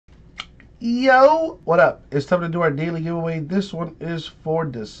Yo, what up? It's time to do our daily giveaway. This one is for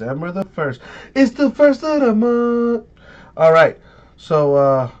December the 1st. It's the first of the month. All right,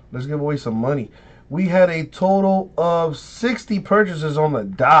 so let's give away some money. We had a total of 60 purchases on the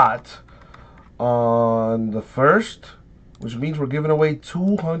dot on the 1st, which means we're giving away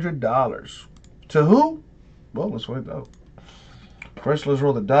 $200. To who? Well, let's find out. First, let's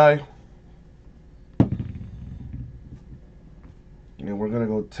roll the die. And we're going to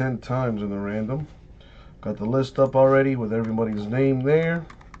go 10 times in the random. Got the list up already with everybody's name there.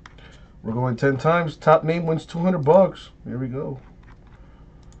 We're going 10 times. Top name wins $200. Here we go.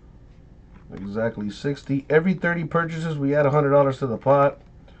 Exactly 60. Every 30 purchases, we add $100 to the pot.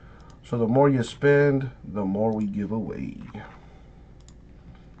 So the more you spend, the more we give away.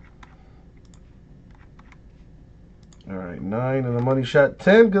 All right, 9 in the money shot.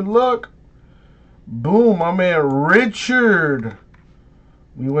 10, good luck. Boom, my man Richard.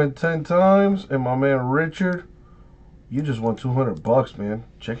 We went 10 times, and my man Richard, you just won $200, man.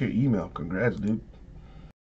 Check your email. Congrats, dude.